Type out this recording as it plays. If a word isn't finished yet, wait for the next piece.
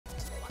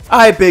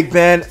Alright, Big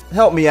Ben,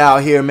 help me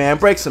out here, man.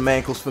 Break some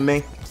ankles for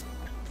me.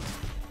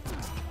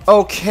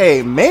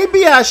 Okay,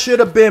 maybe I should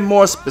have been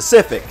more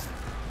specific.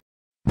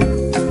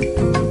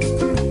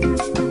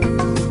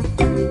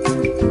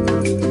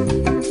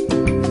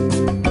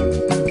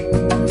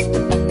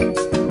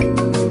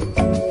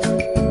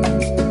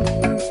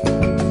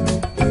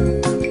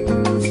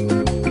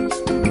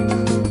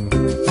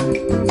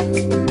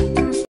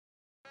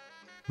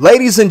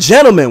 Ladies and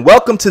gentlemen,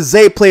 welcome to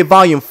ZeePlay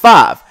Volume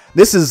 5.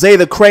 This is Zay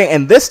the Cray,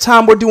 and this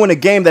time we're doing a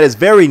game that is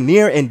very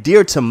near and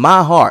dear to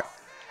my heart.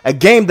 A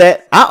game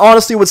that I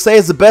honestly would say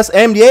is the best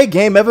NBA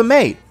game ever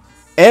made.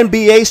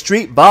 NBA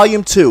Street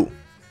Volume 2.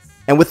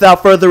 And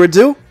without further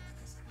ado,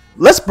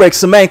 let's break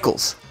some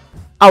ankles.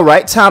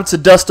 Alright, time to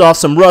dust off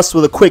some rust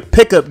with a quick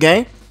pickup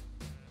game.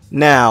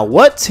 Now,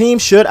 what team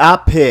should I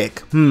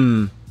pick?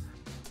 You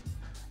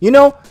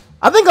know,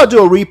 I think I'll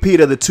do a repeat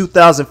of the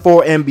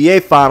 2004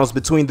 NBA Finals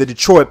between the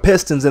Detroit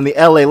Pistons and the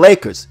LA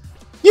Lakers.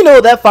 You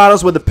know, that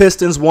finals where the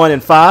Pistons won in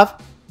 5?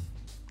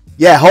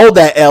 Yeah, hold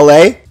that,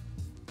 LA.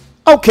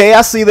 Okay,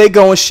 I see they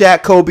going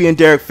Shaq, Kobe, and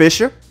Derek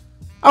Fisher.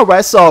 Alright,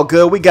 it's all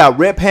good. We got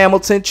Rip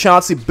Hamilton,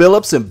 Chauncey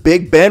Billups, and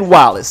Big Ben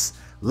Wallace.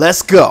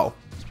 Let's go.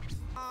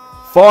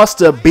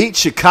 Foster beat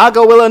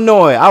Chicago,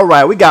 Illinois.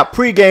 Alright, we got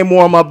pregame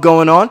warm-up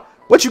going on.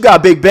 What you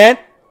got, Big Ben?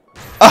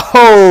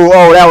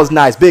 Oh, that was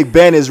nice. Big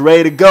Ben is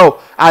ready to go.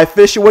 Alright,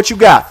 Fisher, what you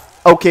got?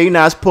 Okay,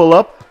 nice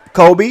pull-up.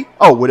 Kobe,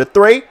 oh, with a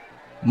 3.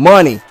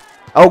 Money.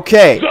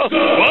 Okay.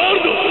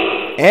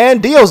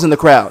 And Dio's in the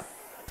crowd.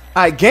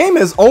 Alright, game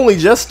has only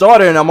just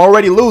started and I'm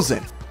already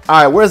losing.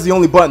 Alright, where's the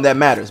only button that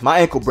matters? My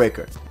ankle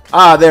breaker.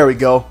 Ah, there we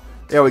go.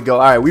 There we go.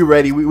 Alright, we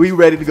ready. We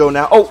ready to go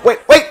now. Oh, wait.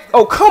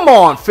 Oh, come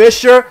on,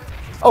 Fisher.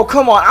 Oh,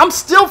 come on. I'm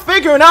still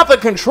figuring out the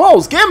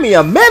controls. Give me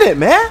a minute,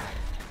 man.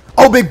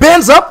 Oh, Big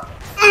Ben's up.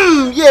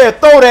 Yeah,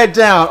 throw that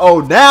down. Oh,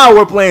 now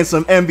we're playing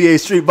some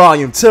NBA Street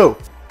Volume 2.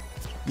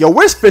 Yo,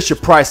 where's Fisher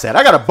Price at?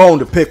 I got a bone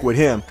to pick with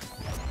him.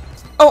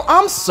 Oh,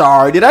 I'm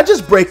sorry. Did I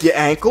just break your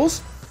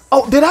ankles?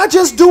 Oh, did I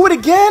just do it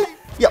again?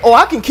 Yeah, oh,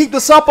 I can keep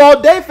this up all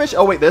day, Fisher.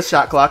 Oh, wait, there's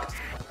shot clock.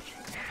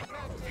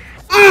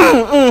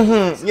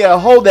 Yeah,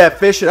 hold that,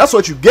 Fisher. That's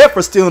what you get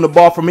for stealing the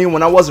ball from me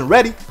when I wasn't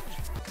ready.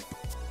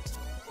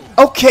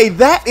 Okay,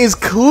 that is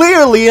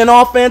clearly an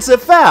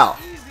offensive foul.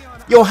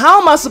 Yo,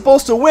 how am I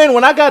supposed to win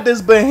when I got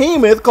this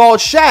behemoth called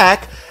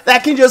Shaq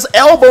that can just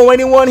elbow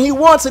anyone he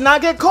wants and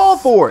not get called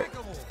for it?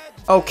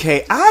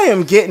 Okay, I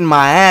am getting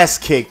my ass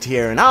kicked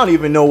here, and I don't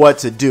even know what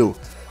to do.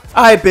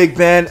 Alright, Big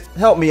Ben,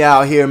 help me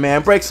out here,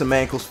 man. Break some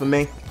ankles for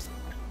me.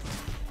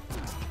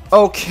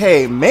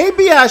 Okay,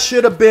 maybe I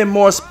should have been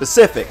more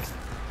specific.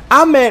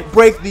 I meant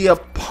break the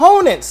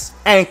opponent's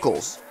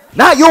ankles,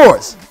 not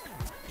yours.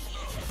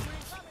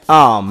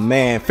 Oh,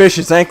 man,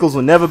 Fisher's ankles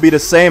will never be the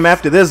same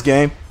after this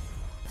game.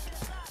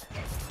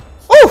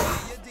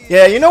 Oof!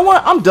 Yeah, you know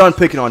what? I'm done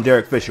picking on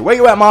Derek Fisher. Where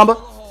you at, Mamba?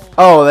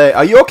 Oh,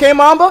 are you okay,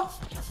 Mamba?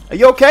 Are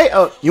you okay?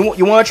 You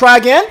want to try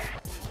again?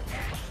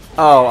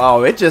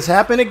 Oh, it just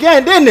happened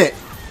again, didn't it?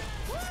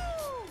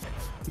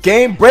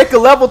 Game breaker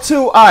level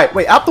 2. Alright,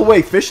 wait, out the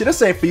way, Fisher.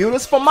 This ain't for you.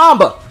 This is for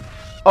Mamba.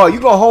 Oh, you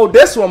gonna hold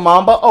this one,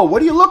 Mamba. Oh,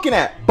 what are you looking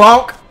at?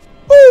 Bonk.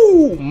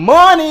 Ooh,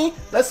 money.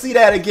 Let's see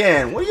that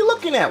again. What are you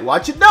looking at?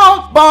 Watch it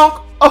don't.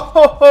 Bonk.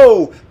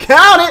 Oh,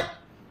 count it.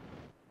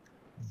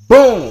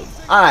 Boom.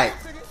 Alright.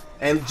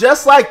 And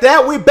just like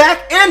that, we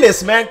back in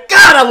this, man.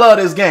 God, I love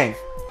this game.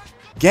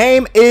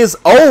 Game is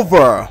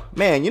over.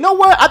 Man, you know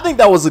what? I think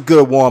that was a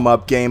good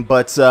warm-up game,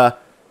 but I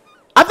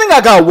think I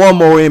got one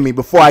more in me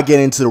before I get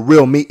into the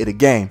real meat of the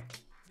game.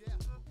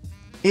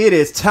 It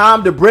is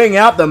time to bring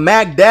out the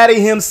Mac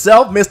Daddy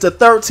himself, Mr.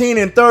 13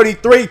 and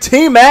 33,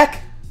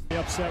 T-Mac.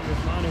 Upset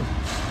with Manu.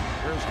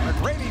 Here's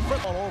McGrady,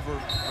 football over.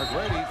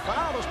 McGrady,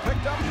 foul is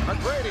picked up.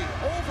 McGrady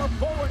over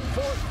Bowen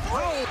for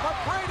throw.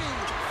 McGrady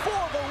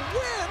for the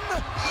win.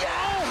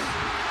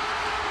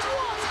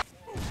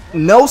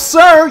 No,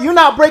 sir. You're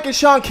not breaking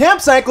Sean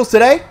Kemp's ankles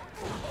today.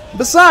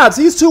 Besides,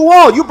 he's too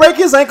old. You break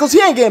his ankles,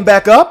 he ain't getting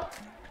back up.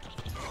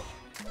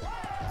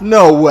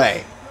 No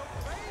way.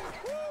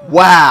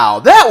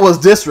 Wow, that was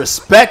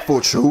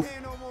disrespectful, Truth.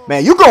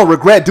 Man, you gonna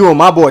regret doing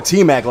my boy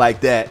T-Mac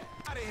like that.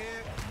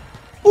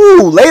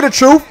 Ooh, later,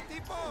 Truth.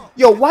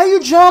 Yo, why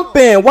you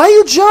jumping? Why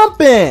you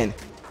jumping?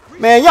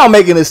 Man, y'all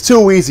making this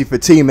too easy for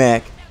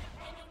T-Mac.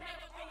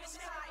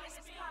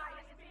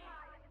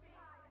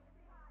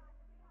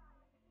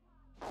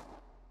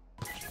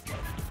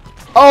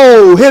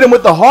 Oh, hit him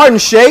with the Harden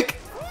shake.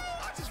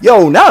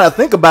 Yo, now that I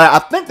think about it, I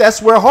think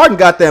that's where Harden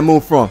got that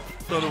move from.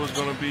 Thought it was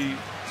gonna be.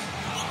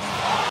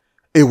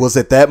 It was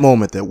at that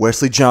moment that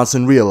Wesley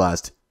Johnson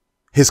realized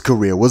his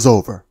career was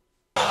over.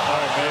 All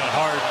right, man,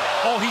 Harden.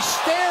 Oh, he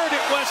stared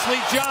at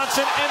Wesley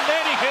Johnson, and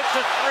then he hits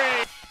a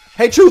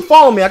 3. Hey, Truth,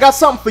 follow me. I got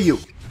something for you.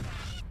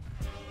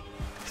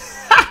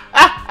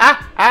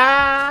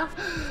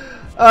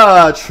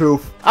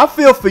 Truth. I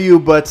feel for you,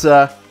 but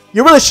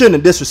you really shouldn't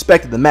have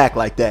disrespected the Mac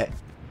like that.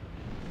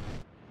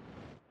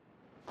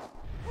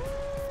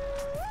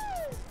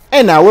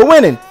 And now we're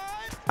winning.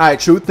 Alright,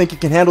 Truth, think you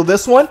can handle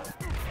this one?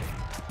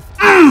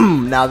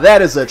 Now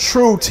that is a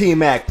true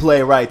T-Mac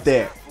play right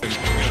there.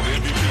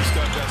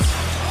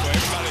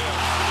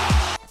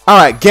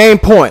 Alright, game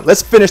point.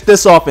 Let's finish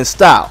this off in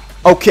style.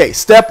 Okay,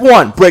 step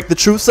 1, break the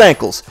truth's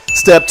ankles.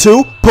 Step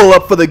 2, pull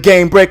up for the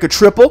game breaker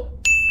triple.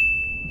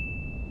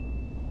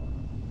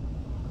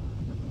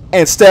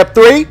 And step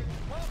 3,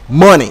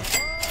 money.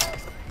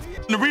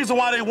 The reason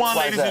why they won,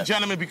 ladies and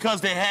gentlemen,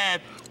 because they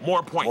had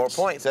more points. More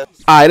points.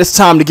 Alright, it's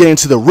time to get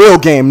into the real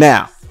game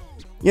now.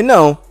 You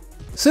know,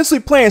 since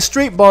we're playing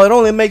street ball, it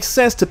only makes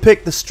sense to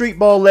pick the street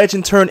ball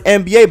legend turned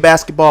NBA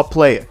basketball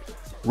player,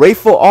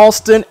 Rayful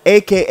Alston,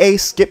 aka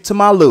Skip to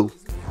My Lou.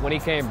 When he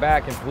came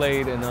back and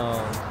played in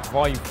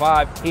Volume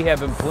 5, he had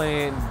been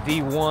playing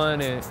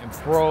D1 and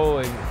Pro,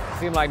 and it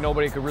seemed like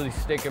nobody could really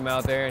stick him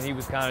out there, and he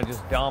was kind of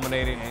just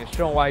dominating and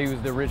showing why he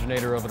was the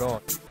originator of it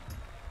all.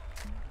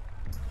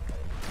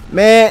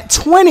 Man,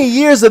 20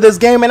 years of this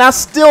game and I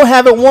still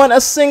haven't won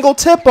a single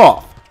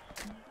tip-off.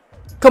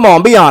 Come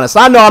on, be honest.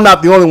 I know I'm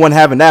not the only one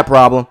having that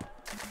problem.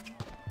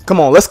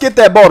 Come on, let's get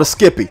that ball to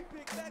Skippy.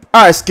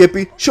 Alright,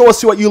 Skippy, show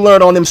us what you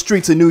learned on them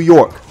streets of New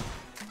York.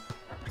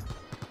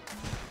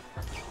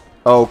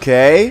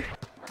 Okay.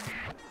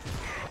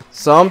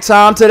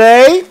 Sometime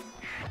today?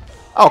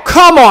 Oh,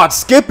 come on,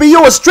 Skippy.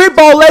 You're a street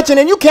ball legend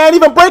and you can't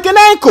even break an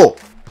ankle.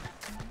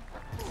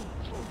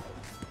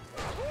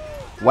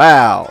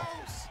 Wow.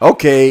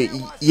 Okay,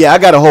 yeah, I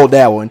gotta hold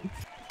that one.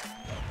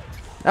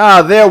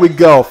 Ah, there we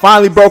go.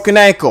 Finally broke an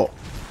ankle.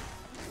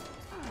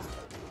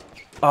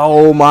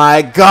 Oh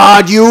my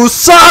God, you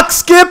suck,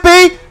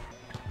 Skippy!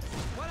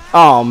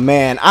 Oh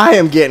man, I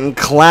am getting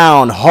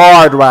clowned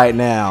hard right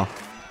now.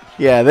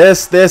 Yeah,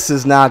 this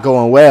is not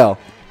going well.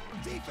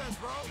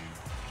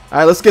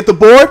 Alright, let's get the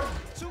board.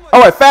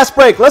 Alright, fast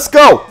break, let's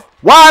go.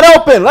 Wide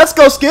open, let's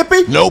go,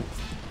 Skippy. Nope.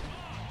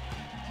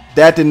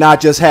 That did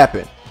not just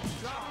happen.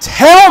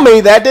 Tell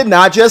me that did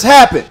not just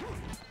happen.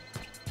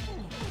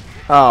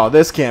 Oh,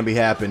 this can't be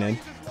happening.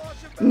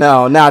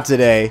 No, not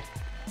today.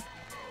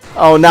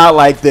 Oh, not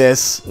like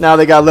this. Now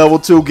they got level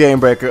 2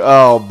 game breaker.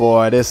 Oh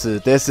boy, this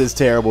is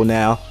terrible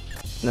now.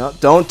 No,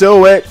 don't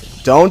do it.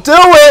 Don't do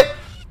it.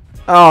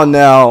 Oh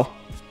no.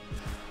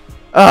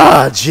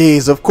 Ah,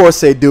 jeez, of course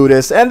they do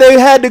this. And they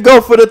had to go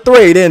for the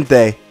 3, didn't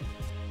they?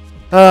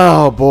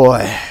 Oh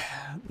boy.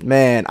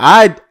 Man,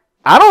 I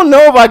don't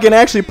know if I can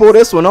actually pull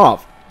this one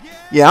off.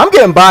 Yeah, I'm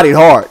getting bodied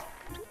hard.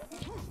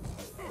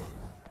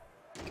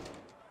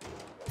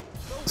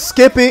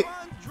 Skippy,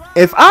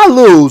 if I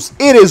lose,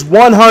 it is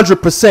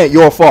 100%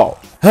 your fault.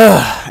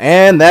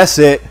 And that's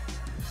it.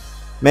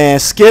 Man,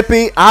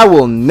 Skippy, I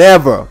will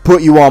never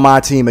put you on my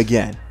team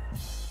again.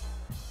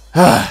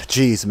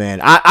 Jeez,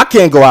 man. I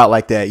can't go out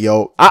like that,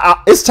 yo.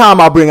 It's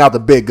time I bring out the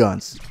big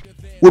guns.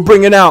 We're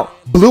bringing out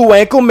Blue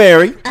Ankle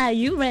Mary. Are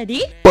you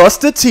ready?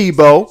 Buster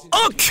Tebow.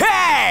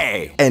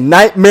 Okay. And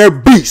Nightmare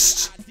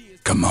Beast.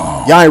 Come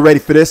on. Y'all ain't ready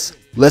for this?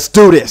 Let's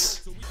do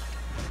this.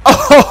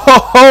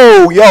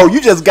 Oh, yo, you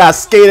just got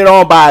skated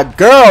on by a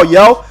girl,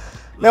 yo.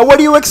 Man, what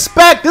do you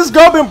expect? This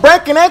girl been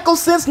breaking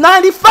ankles since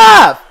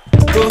 95.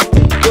 Go,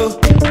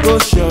 Shoutout. Go,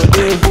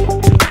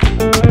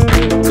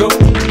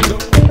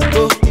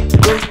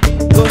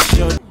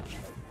 Shoutout.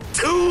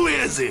 Too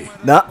easy.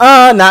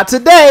 Nuh-uh, not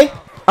today.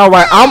 All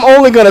right, I'm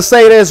only going to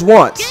say this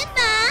once.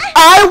 Goodbye.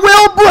 I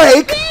will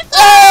break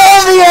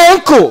all the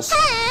ankles.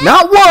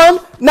 Not one,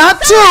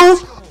 not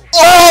two,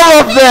 all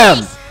of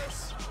them.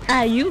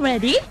 Are you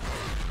ready?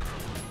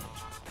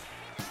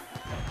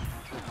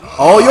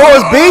 All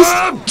yours, Beast.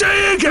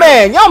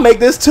 Man, y'all make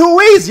this too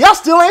easy. Y'all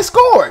still ain't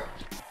scored.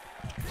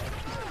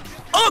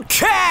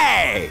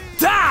 Okay.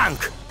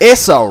 Dunk.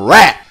 It's a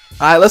wrap.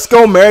 All right, let's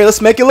go, Mary.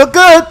 Let's make it look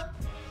good.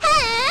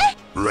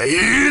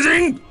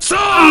 Raising sun.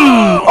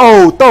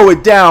 Oh, throw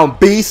it down,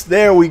 Beast.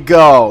 There we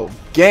go.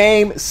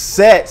 Game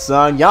set,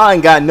 son. Y'all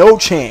ain't got no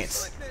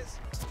chance.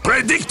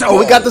 Predictable. Oh,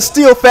 we got the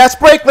steal. Fast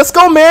break. Let's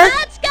go, Mary.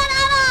 Let's go.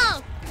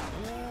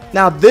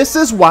 Now, this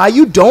is why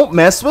you don't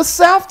mess with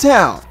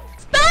Southtown.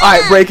 All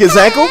right, break his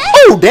ankle.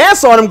 Oh,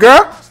 dance on him,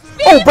 girl.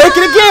 Oh, break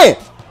it again.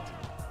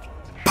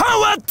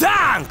 Power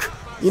dunk.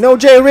 You know,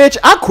 Jay Rich,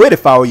 I quit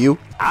if I were you.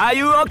 Are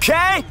you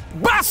okay?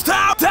 Buster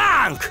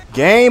dunk.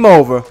 Game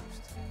over.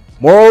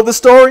 Moral of the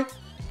story?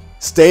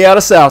 Stay out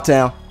of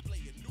Southtown.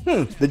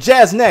 The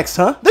Jazz next,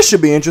 huh? This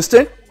should be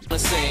interesting.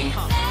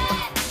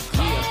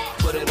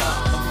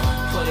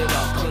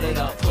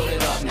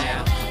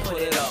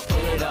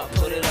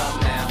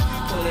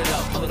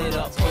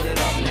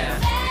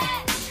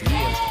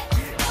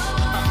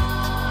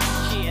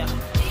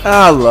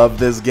 I love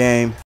this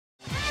game.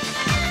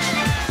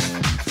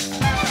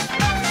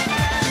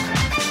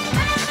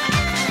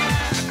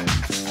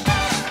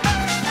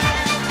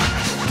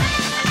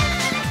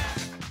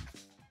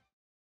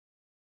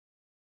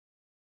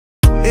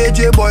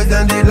 AJ boys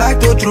and they like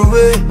to throw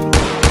it.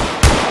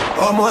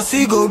 Almost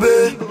see go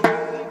be.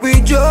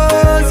 We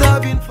just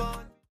having fun.